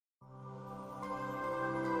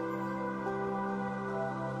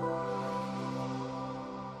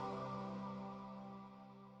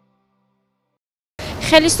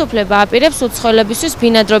ხელისუფლება აპირებს უცხოელებისთვის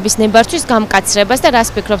ბინადრობის ნებართვის გამკაცრებას და რას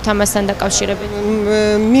ფიქრობთ ამასთან დაკავშირებით?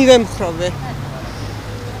 მივემხრობე.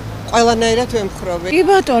 ყველანაირად ვემხრობე. კი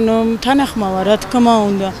ბატონო, თანახმავა რა თქმა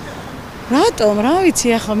უნდა. რატომ, რა ვიცი,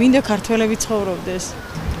 ახლა მინდა ქართველები ცხოვრობდეს.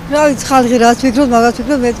 რა ვიცი, ხალხი რაც ფიქრობს, მაგას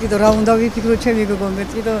ფიქრობ, მე კიდე რა უნდა ვიფიქრო ჩემი გოგო, მე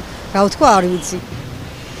კიდე რა ვთქვა, არ ვიცი.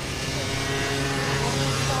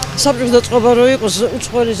 საბჭოს დაწყობა რო იყოს,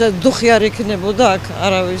 უცხოელისა დუხი არ იქნებოდა აქ,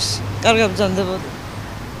 არავის. კარგად ბრძანდებოდა.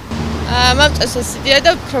 მამწეს ეს იდეა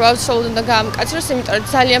და ვფიქრობ, აუცილებლად უნდა გაამკაცროს, იმიტომ რომ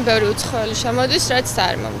ძალიან ბევრი უცხოელი შემოდის, რაც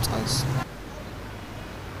არ მომწონს.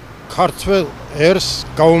 ქართველ ერს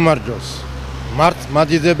გაუმარჯოს.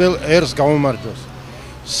 მართლმადიდებელ ერს გაუმარჯოს.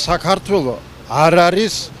 საქართველო არ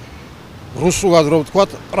არის რუსულად რო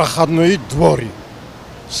ვთქვათ, პრახადნოი დვორი.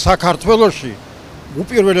 საქართველოში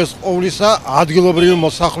უპირველეს ყოვლისა ადგილობრივი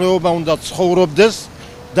მოსახლეობა უნდა ცხოვრობდეს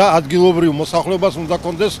და ადგილობრივ მოსახლეობას უნდა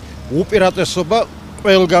კონდეს უპირატესობა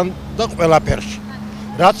ყველგან და ყველაფერში.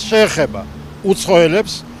 რაც შეეხება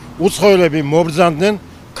უცხოელებს, უცხოელები მობრძანდნენ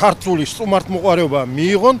ქართული სტუმართმოყვარეობა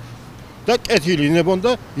მიიღონ და კეთილი ინებონ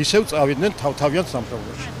და ისევ წავიდნენ თავთავიან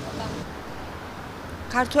სამშობლოში.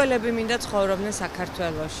 ქართველები მინდა ცხოვრობდნენ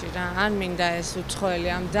საქართველოში რა, არ მინდა ეს უცხოელი,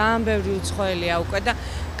 ამ ძალიან ბევრი უცხოელია უკვე და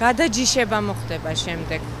გადაჯიშება მოხდება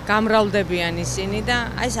შემდეგ, გამრავლდებიან ისინი და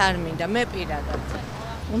ეს არ მინდა, მე პირადად.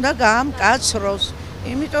 უნდა გაამკაცროს,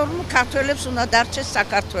 იმიტომ რომ ქართველებს უნდა დარჩეს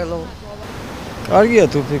საქართველო. კარგია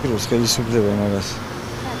თუ ფიქრობს ხელისუფლება მაგას.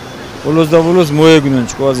 ბოლოს და ბოლოს მოეგნონ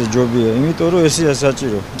ჭკუაზე ჯობია, იმიტომ რომ ესეა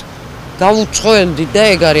საჭირო. გავუცხოელდით და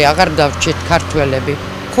ეგ არის, აღარ დავჭეთ ქართველები.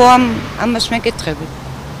 ხო ამას მეკითხები.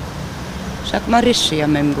 საკმარისია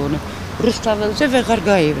მე მგონი. რუსთაველზე ვეღარ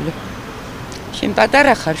გაივლი. შენ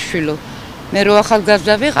პატარა ხარ შვილო. მე რო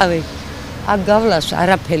ახალგაზრდა ვიყავი, აქ გავლას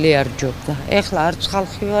არაფერი არ ჯობდა. ეხლა არც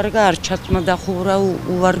ხალხი ვარგა, არ ჩაცმა დახურა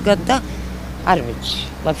უვარგად და არ ვიცი,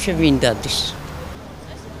 ვაფშე ვინ დადის.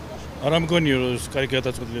 არ ამგონია რომ კაი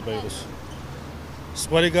გადაწყვეტილება იყოს.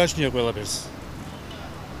 სვარი გააჩნია ყველაფერს.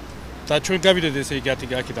 და ჩვენ გავიდეთ ესე იგი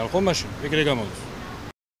აქედან ხო მაშინ ეგრე გამოდის.